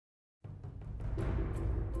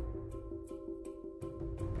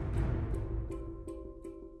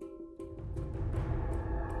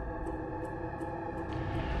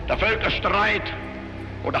der Völkerstreit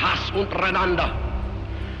oder Hass untereinander.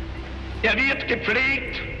 Er wird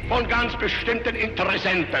gepflegt von ganz bestimmten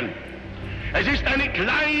Interessenten. Es ist eine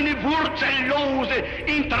kleine, wurzellose,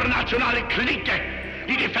 internationale Clique,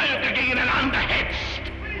 die die Völker gegeneinander hetzt,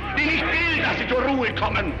 die nicht will, dass sie zur Ruhe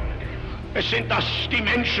kommen. Es sind das die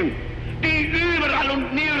Menschen, die überall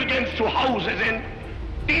und nirgends zu Hause sind,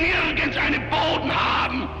 die nirgends einen Boden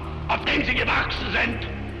haben, auf dem sie gewachsen sind,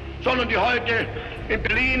 sondern die heute in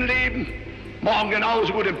Berlin leben, morgen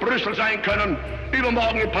genauso gut in Brüssel sein können,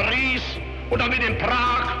 übermorgen in Paris oder mit in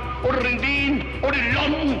Prag oder in Wien oder in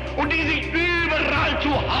London und die sich überall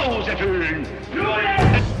zu Hause fühlen.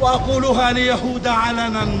 وأقولها ليهود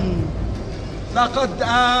علنا لقد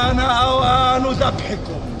آن أوان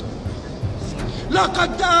ذبحكم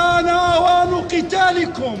لقد آن أوان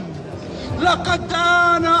قتالكم لقد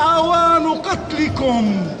آن أوان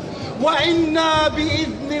قتلكم وإنا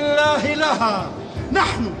بإذن الله لها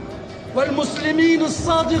نحن والمسلمين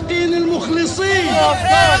الصادقين المخلصين.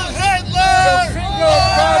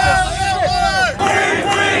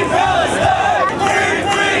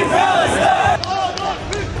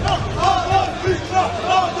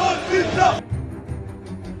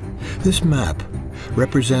 This map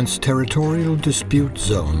represents territorial dispute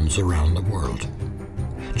zones around the world.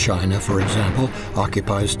 China, for example,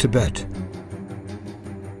 occupies Tibet.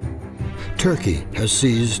 Turkey has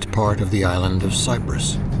seized part of the island of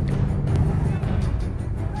Cyprus.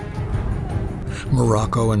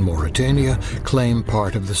 Morocco and Mauritania claim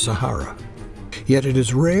part of the Sahara. Yet it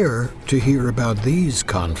is rare to hear about these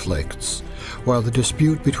conflicts, while the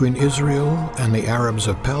dispute between Israel and the Arabs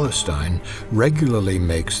of Palestine regularly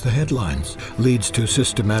makes the headlines, leads to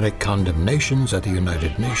systematic condemnations at the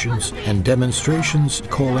United Nations, and demonstrations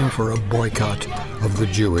calling for a boycott of the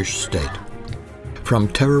Jewish state. From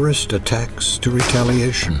terrorist attacks to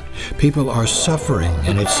retaliation, people are suffering,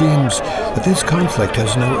 and it seems that this conflict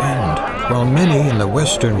has no end, while many in the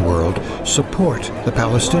Western world support the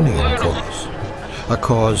Palestinian cause, a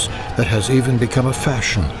cause that has even become a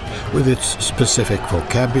fashion with its specific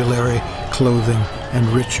vocabulary, clothing, and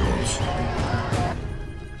rituals.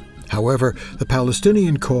 However, the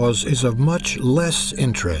Palestinian cause is of much less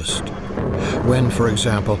interest when, for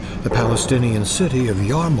example, the Palestinian city of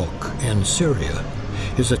Yarmouk in Syria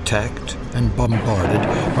is attacked and bombarded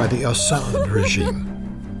by the Assad regime.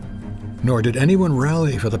 Nor did anyone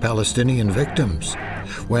rally for the Palestinian victims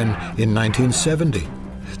when, in 1970,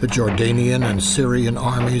 the Jordanian and Syrian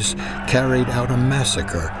armies carried out a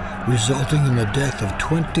massacre resulting in the death of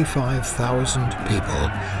 25,000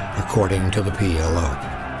 people, according to the PLO.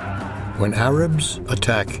 When Arabs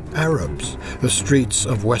attack Arabs, the streets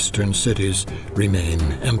of Western cities remain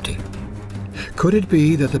empty. Could it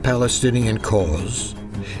be that the Palestinian cause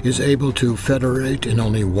is able to federate in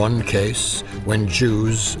only one case when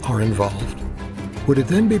Jews are involved? Would it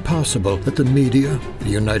then be possible that the media, the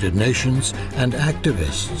United Nations, and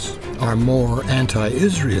activists are more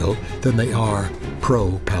anti-Israel than they are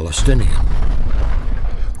pro-Palestinian?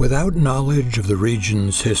 Without knowledge of the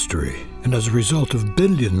region's history, and as a result of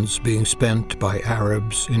billions being spent by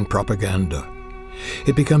Arabs in propaganda,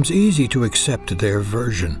 it becomes easy to accept their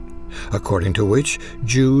version, according to which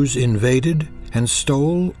Jews invaded and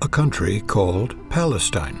stole a country called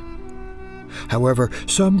Palestine. However,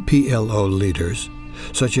 some PLO leaders,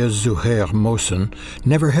 such as Zuhair Mohsen,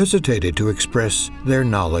 never hesitated to express their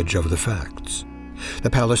knowledge of the facts.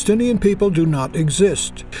 The Palestinian people do not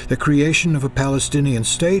exist. The creation of a Palestinian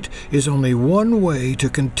state is only one way to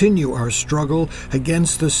continue our struggle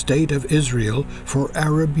against the state of Israel for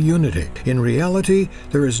Arab unity. In reality,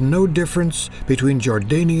 there is no difference between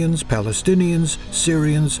Jordanians, Palestinians,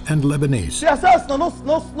 Syrians, and Lebanese. أساسنا نص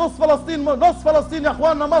فلسطين يا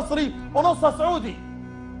إخواننا مصري ونصها سعودي.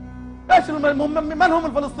 إيش من هم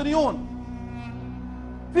الفلسطينيون؟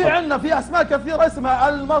 في أسماء كثيرة اسمها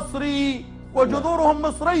المصري وجذورهم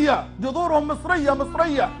مصرية،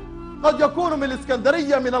 مصرية قد يكونوا من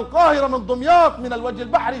الإسكندرية، من القاهرة، من دمياط، من الوجه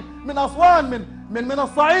البحري، من أسوان، من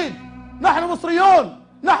الصعيد. نحن مصريون،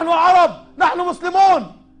 نحن عرب، نحن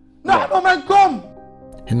مسلمون، نحن منكم.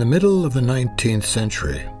 In the middle of the 19th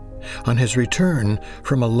century, on his return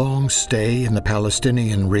from a long stay in the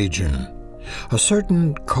Palestinian region, a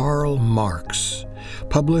certain Karl Marx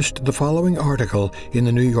published the following article in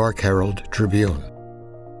the New York Herald Tribune.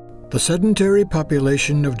 The sedentary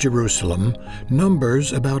population of Jerusalem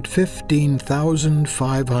numbers about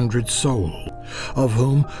 15,500 souls, of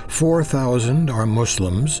whom 4,000 are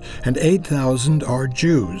Muslims and 8,000 are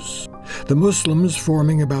Jews. The Muslims,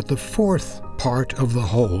 forming about the fourth part of the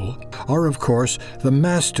whole, are of course the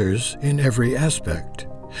masters in every aspect.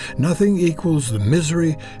 Nothing equals the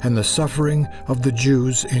misery and the suffering of the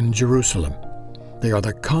Jews in Jerusalem. They are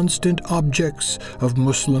the constant objects of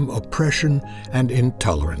Muslim oppression and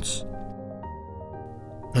intolerance.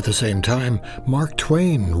 At the same time, Mark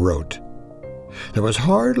Twain wrote, "There was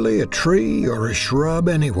hardly a tree or a shrub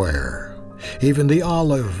anywhere. Even the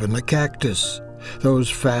olive and the cactus, those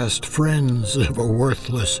fast friends of a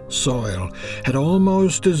worthless soil, had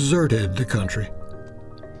almost deserted the country."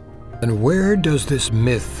 And where does this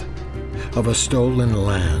myth of a stolen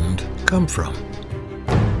land come from?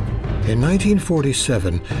 In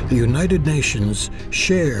 1947, the United Nations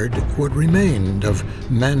shared what remained of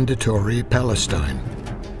mandatory Palestine.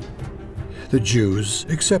 The Jews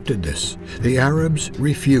accepted this. The Arabs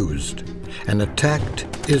refused and attacked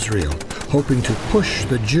Israel, hoping to push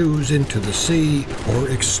the Jews into the sea or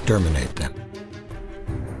exterminate them.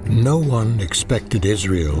 No one expected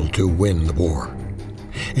Israel to win the war.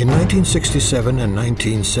 In 1967 and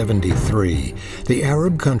 1973, the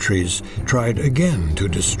Arab countries tried again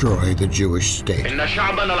to destroy the Jewish state. إن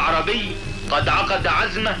شعبنا العربي قد عقد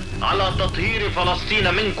عزمه على تطهير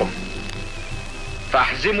فلسطين منكم.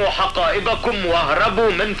 فاحزموا حقائبكم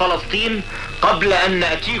واهربوا من فلسطين قبل أن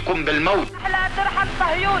نأتيكم بالموت. لا ترحم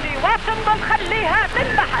صهيوني وتفضل خليها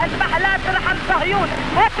تذبح، اذبح لا ترحم صهيوني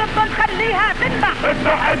وتفضل خليها تذبح.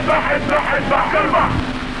 اذبح اذبح اذبح اذبح تربح.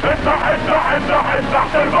 اذبح اذبح اذبح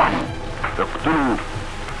اذبح تربح. اقتلوا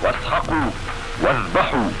واسحقوا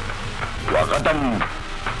واذبحوا،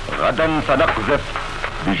 وغدا سنقذف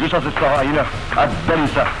بجثث الصهاينة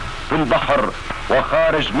الدنسة في البحر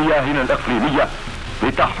وخارج مياهنا الإقليمية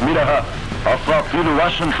لتحملها أساطيل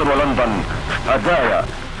واشنطن ولندن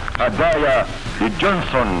هدايا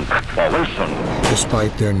لجونسون وويلسون.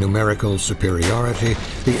 Despite their numerical superiority,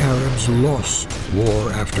 the Arabs lost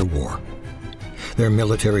war after war. Their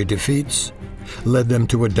military defeats led them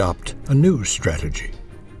to adopt a new strategy.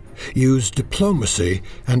 Use diplomacy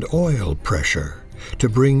and oil pressure to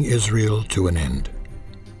bring Israel to an end.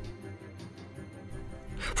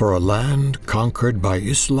 For a land conquered by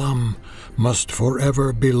Islam must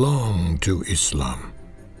forever belong to Islam.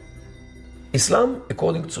 Islam,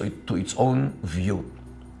 according to its own view,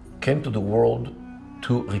 came to the world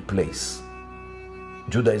to replace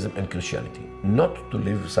Judaism and Christianity, not to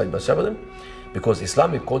live side by side with them, because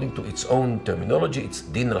Islam, according to its own terminology, it's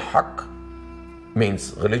Din al-Haq, means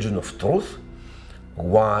religion of truth,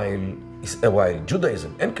 while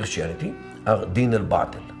Judaism and Christianity are Din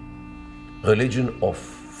al-Batil, religion of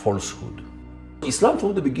falsehood. Islam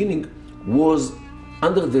from the beginning was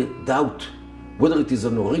under the doubt whether it is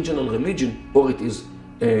an original religion or it is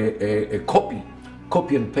a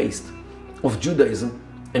copy and paste of Judaism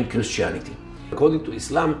and Christianity. According to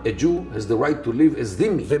Islam, a Jew has the right to live as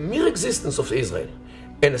dhimmi. The mere existence of Israel,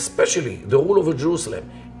 and especially the rule over Jerusalem,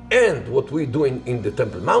 and what we do in the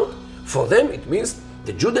Temple Mount, for them it means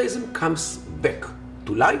that Judaism comes back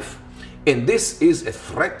to life, and this is a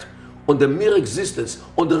threat on the mere existence,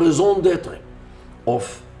 on the raison d'être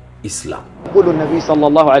of Islam. يقول النبي صلى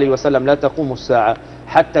الله عليه وسلم: لا تقوم الساعة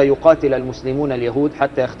حتى يقاتل المسلمون اليهود،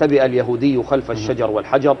 حتى يختبئ اليهودي خلف الشجر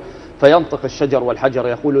والحجر، فينطق الشجر والحجر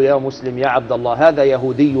يقول: يا مسلم يا عبد الله، هذا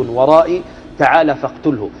يهودي ورائي، تعال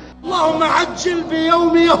فاقتله. اللهم عجل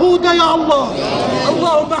بيوم يهودا يا الله،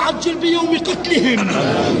 اللهم عجل بيوم قتلهم،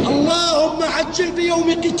 اللهم عجل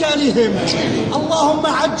بيوم قتالهم، اللهم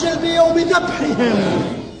عجل بيوم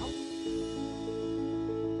ذبحهم.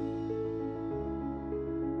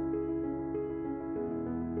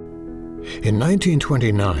 In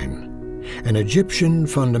 1929, an Egyptian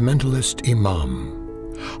fundamentalist imam,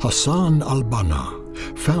 Hassan al-Banna,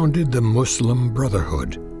 founded the Muslim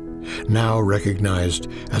Brotherhood, now recognized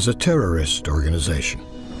as a terrorist organization.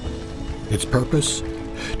 Its purpose?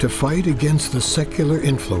 To fight against the secular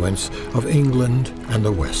influence of England and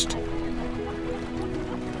the West.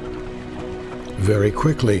 Very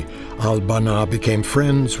quickly, al-Banna became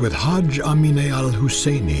friends with Hajj Amineh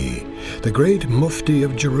al-Husseini, the great Mufti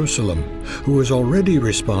of Jerusalem, who was already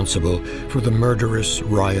responsible for the murderous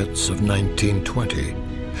riots of 1920,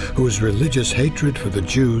 whose religious hatred for the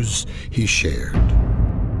Jews he shared.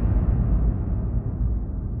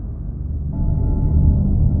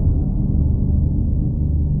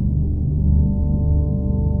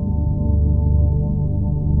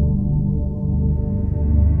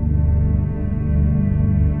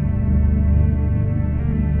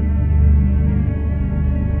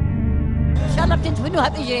 بتدفنوها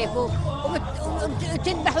بايديكم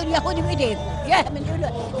وتذبحوا اليهود بايديكم، يا من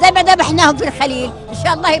زي ما ذبحناهم في الخليل، ان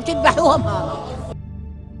شاء الله بتذبحوهم.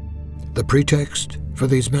 The pretext for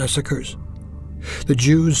these massacres? The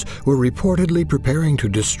Jews were reportedly preparing to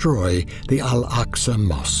destroy the Al-Aqsa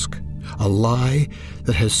Mosque, a lie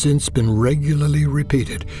that has since been regularly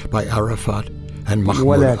repeated by Arafat and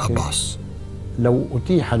Mahmoud Abbas. لو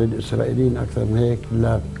أتيح للإسرائيليين أكثر من هيك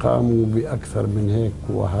لقاموا بأكثر من هيك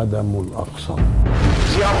وهدموا الأقصى.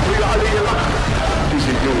 Sie haben früher alle gelacht,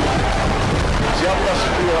 diese Juden. Sie haben das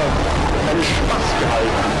für einen Spaß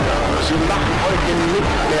gehalten. Sie machen heute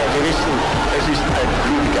nicht mehr. Sie wissen, es ist ein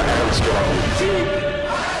blutiger Ernst geworden.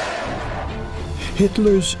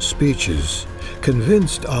 Hitler's speeches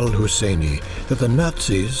convinced al-Husseini that the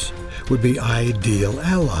Nazis would be ideal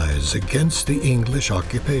allies against the English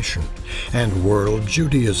occupation and world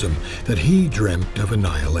Judaism that he dreamt of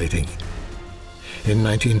annihilating. In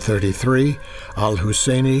 1933,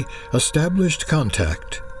 al-Husseini established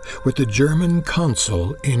contact with the German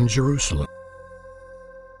consul in Jerusalem.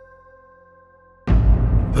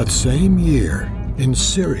 That same year, in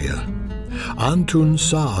Syria, Antun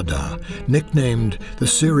Saada, nicknamed the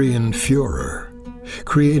Syrian Führer,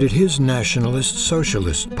 created his nationalist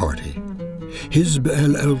socialist party, Hizb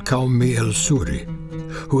el-Qawmi el-Suri,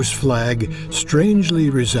 whose flag strangely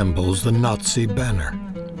resembles the Nazi banner.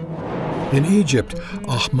 In Egypt,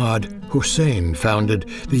 Ahmad Hussein founded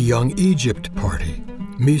the Young Egypt Party,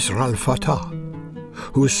 Misr al-Fatah,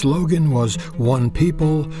 whose slogan was "One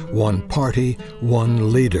people, one party,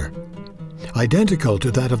 one leader," identical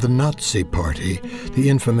to that of the Nazi Party, the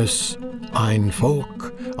infamous Ein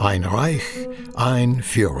Volk, Ein Reich, Ein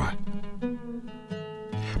Führer.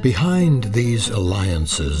 Behind these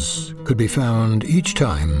alliances could be found each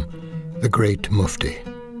time the great Mufti.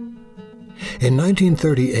 In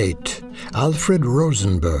 1938, Alfred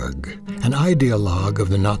Rosenberg, an ideologue of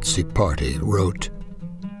the Nazi Party, wrote,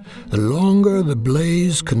 "The longer the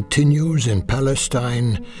blaze continues in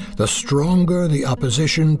Palestine, the stronger the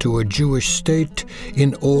opposition to a Jewish state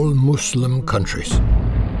in all Muslim countries."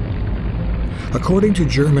 According to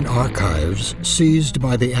German archives seized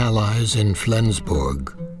by the Allies in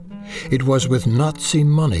Flensburg, it was with Nazi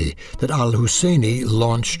money that al-Husseini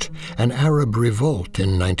launched an Arab revolt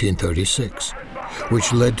in 1936,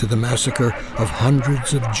 which led to the massacre of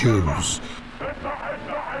hundreds of Jews.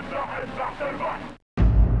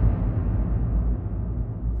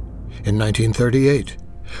 In 1938,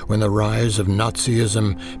 when the rise of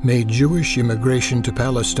Nazism made Jewish immigration to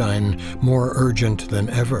Palestine more urgent than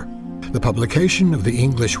ever, the publication of the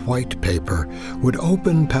English White Paper would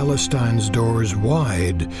open Palestine's doors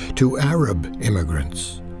wide to Arab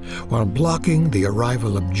immigrants, while blocking the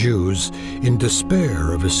arrival of Jews in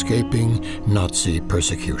despair of escaping Nazi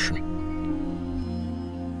persecution.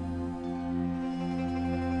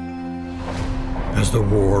 As the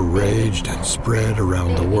war raged and spread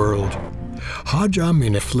around the world, Haj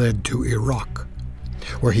Amin fled to Iraq,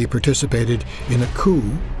 where he participated in a coup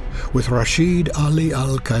with Rashid Ali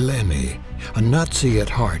al-Kailani, a Nazi at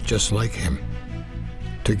heart just like him.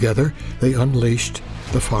 Together, they unleashed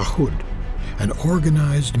the Farhud, an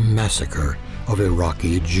organized massacre of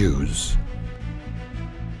Iraqi Jews.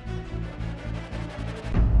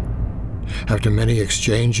 After many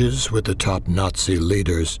exchanges with the top Nazi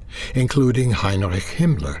leaders, including Heinrich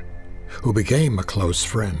Himmler, who became a close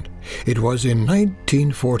friend, it was in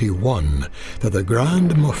 1941 that the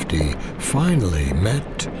Grand Mufti finally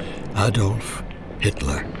met Adolf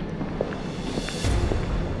Hitler.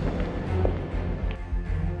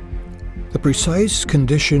 The precise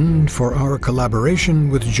condition for our collaboration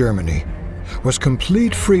with Germany was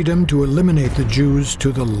complete freedom to eliminate the Jews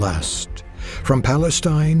to the last from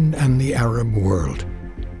Palestine and the Arab world.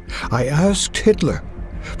 I asked Hitler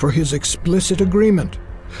for his explicit agreement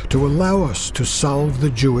to allow us to solve the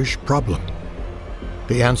Jewish problem.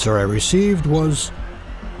 The answer I received was,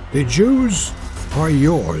 "The Jews are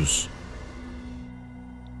yours."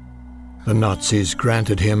 The Nazis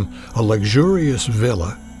granted him a luxurious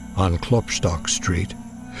villa on Klopstock Street,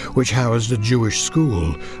 which housed a Jewish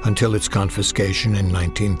school until its confiscation in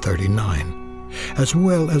 1939, as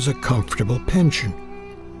well as a comfortable pension,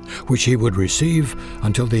 which he would receive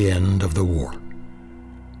until the end of the war.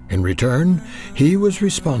 In return, he was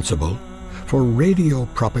responsible for radio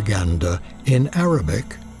propaganda in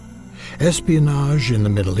Arabic, espionage in the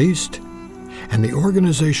Middle East, and the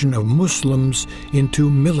organization of Muslims into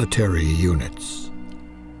military units.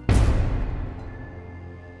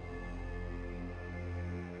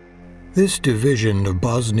 This division of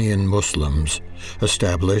Bosnian Muslims,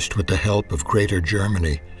 established with the help of Greater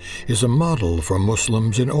Germany, is a model for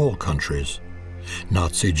Muslims in all countries.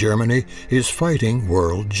 Nazi Germany is fighting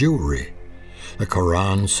world Jewry. The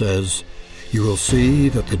Quran says, "You will see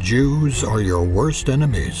that the Jews are your worst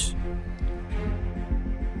enemies."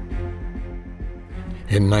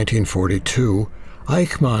 In 1942,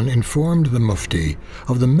 Eichmann informed the Mufti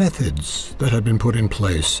of the methods that had been put in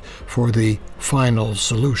place for the final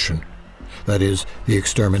solution, that is, the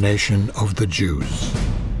extermination of the Jews.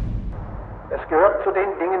 Es gehört zu den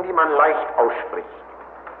Dingen, die man leicht ausspricht.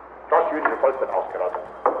 Das jüdische Volk wird ausgerottet.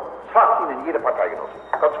 Das sagt Ihnen jede Parteigenosse.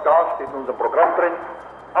 Ganz klar steht in unserem Programm drin,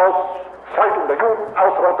 Ausschaltung der Juden,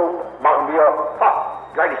 Ausrottung machen wir,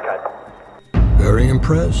 Kleinigkeit. Very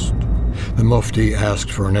impressed, the Mufti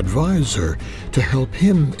asked for an advisor to help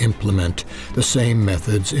him implement the same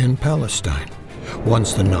methods in Palestine,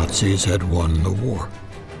 once the Nazis had won the war.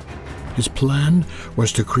 His plan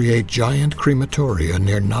was to create giant crematoria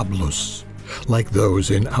near Nablus, like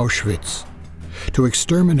those in Auschwitz, to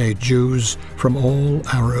exterminate Jews from all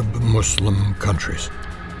Arab Muslim countries.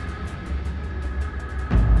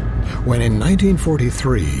 When in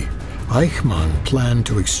 1943, Eichmann planned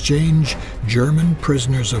to exchange German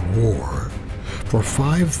prisoners of war for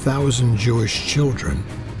 5,000 Jewish children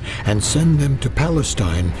and send them to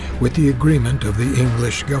Palestine with the agreement of the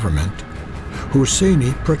English government,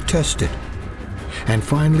 Husseini protested and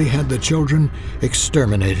finally had the children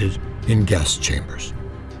exterminated in gas chambers.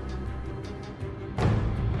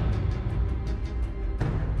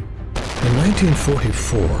 In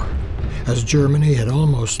 1944, as Germany had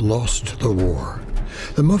almost lost the war,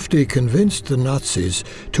 the Mufti convinced the Nazis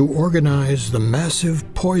to organize the massive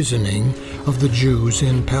poisoning of the Jews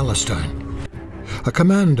in Palestine. A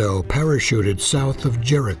commando parachuted south of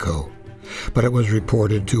Jericho, but it was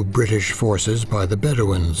reported to British forces by the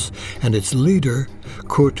Bedouins, and its leader,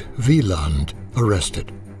 Kurt Wieland,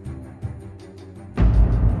 arrested.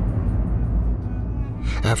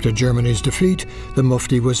 After Germany's defeat, the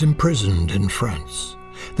Mufti was imprisoned in France,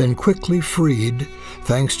 then quickly freed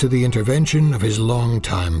thanks to the intervention of his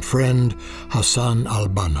longtime friend Hassan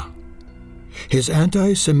al-Banna. His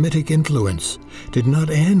anti-Semitic influence did not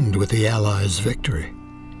end with the Allies' victory.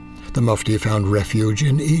 The Mufti found refuge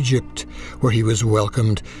in Egypt, where he was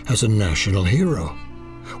welcomed as a national hero,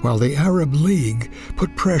 while the Arab League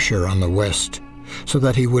put pressure on the West so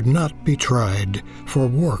that he would not be tried for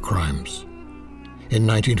war crimes. In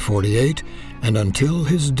 1948, and until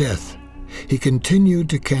his death, he continued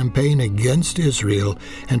to campaign against Israel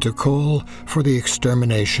and to call for the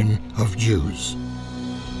extermination of Jews.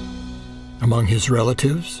 Among his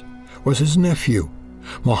relatives was his nephew,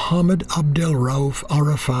 Mohammed Abdel Rauf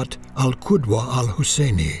Arafat al-Qudwa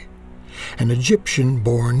al-Husseini, an Egyptian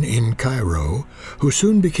born in Cairo who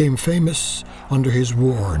soon became famous under his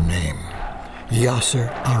war name, Yasser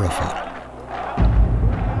Arafat.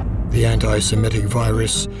 The anti-Semitic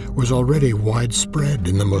virus was already widespread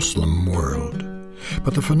in the Muslim world,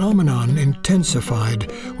 but the phenomenon intensified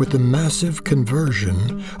with the massive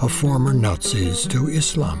conversion of former Nazis to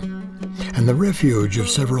Islam and the refuge of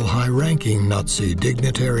several high-ranking Nazi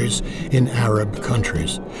dignitaries in Arab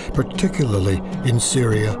countries, particularly in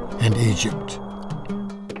Syria and Egypt.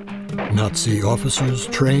 Nazi officers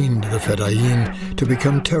trained the Fedayeen to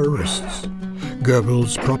become terrorists.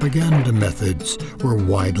 Goebbels' propaganda methods were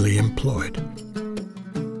widely employed.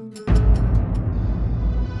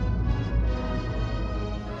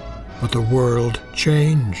 But the world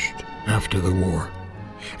changed after the war,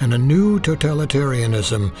 and a new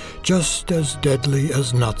totalitarianism, just as deadly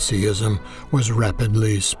as Nazism, was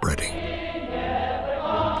rapidly spreading.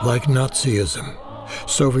 Like Nazism,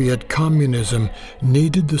 Soviet communism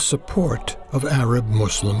needed the support of Arab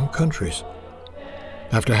Muslim countries.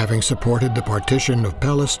 After having supported the partition of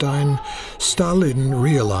Palestine, Stalin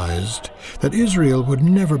realized that Israel would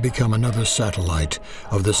never become another satellite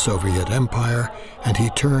of the Soviet Empire, and he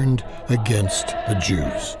turned against the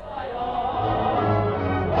Jews.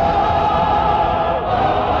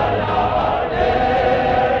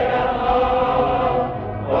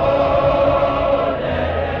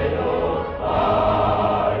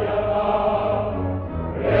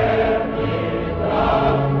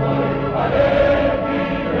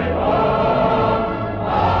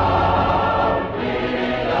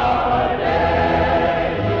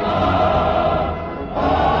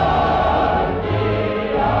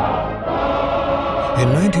 In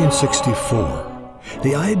 1964,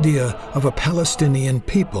 the idea of a Palestinian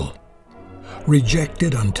people,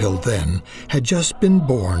 rejected until then, had just been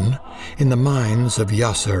born in the minds of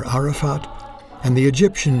Yasser Arafat and the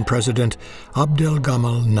Egyptian president Abdel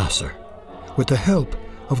Gamal Nasser, with the help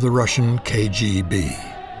of the Russian KGB.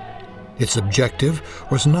 Its objective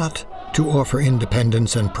was not to offer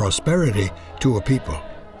independence and prosperity to a people,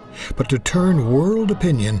 but to turn world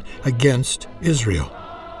opinion against Israel.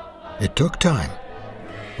 It took time,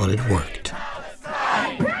 but it worked.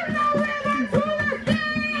 From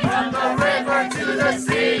the river to the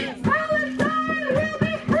sea,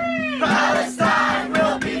 Palestine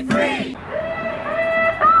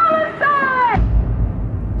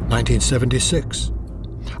 1976,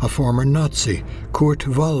 a former Nazi, Kurt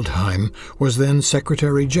Waldheim, was then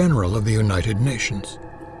Secretary General of the United Nations.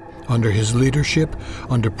 Under his leadership,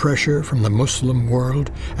 under pressure from the Muslim world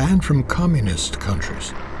and from communist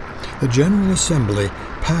countries, the General Assembly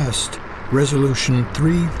passed Resolution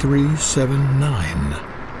 3379,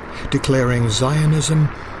 declaring Zionism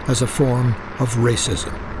as a form of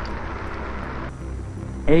racism.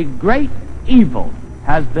 A great evil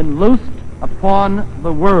has been loosed upon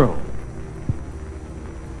the world.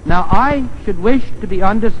 Now I should wish it to be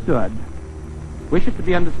understood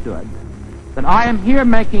that I am here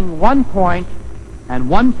making one point and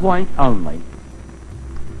one point only,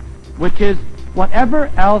 which is whatever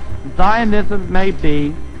else Zionism may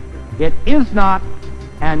be, it is not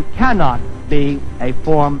and cannot be a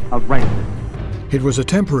form of racism. It was a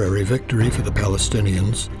temporary victory for the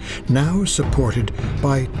Palestinians, now supported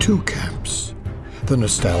by two camps, the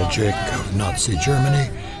nostalgic of Nazi Germany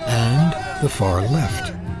and the far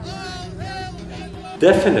left.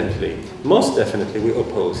 Definitely, most definitely, we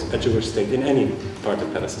oppose a Jewish state in any part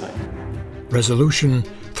of Palestine. Resolution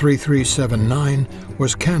 3379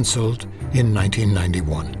 was cancelled in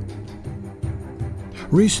 1991.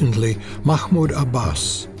 Recently, Mahmoud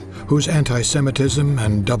Abbas, whose anti-Semitism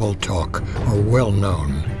and double talk are well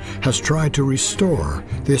known, has tried to restore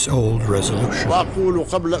this old resolution. وأقول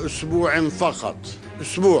قبل أسبوع فقط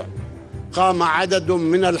قام عدد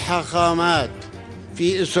من الحاخامات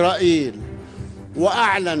في إسرائيل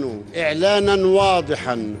وأعلنوا إعلانا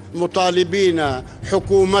واضحا مطالبين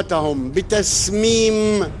حكومتهم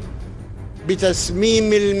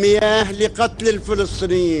بتسميم المياه لقتل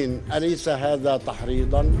الفلسطينيين. أليس هذا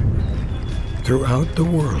تحريضا؟ Throughout the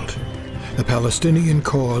world, the Palestinian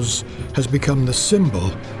cause has become the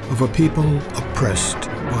symbol of a people oppressed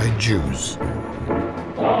by Jews.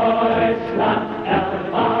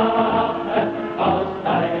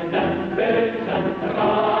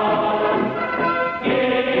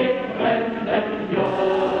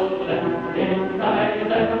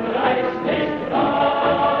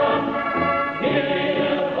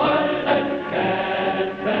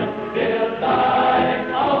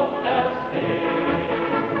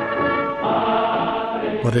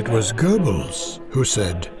 But it was Goebbels who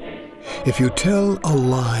said, if you tell a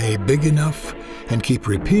lie big enough and keep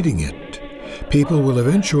repeating it, people will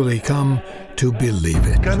eventually come to believe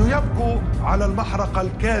it. كانوا يبقوا على المحرقة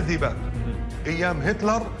الكاذبة أيام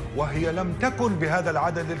هتلر وهي لم تكن بهذا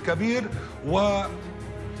العدد الكبير،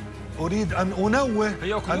 وأريد أن أنوه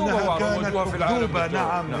أنها كانت أكذوبة.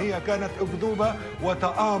 نعم، هي كانت أكذوبة،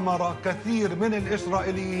 وتآمر كثير من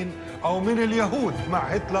الإسرائيليين أو من اليهود مع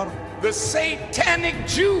هتلر. The satanic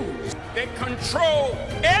Jews that control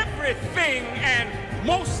everything and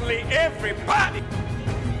mostly everybody.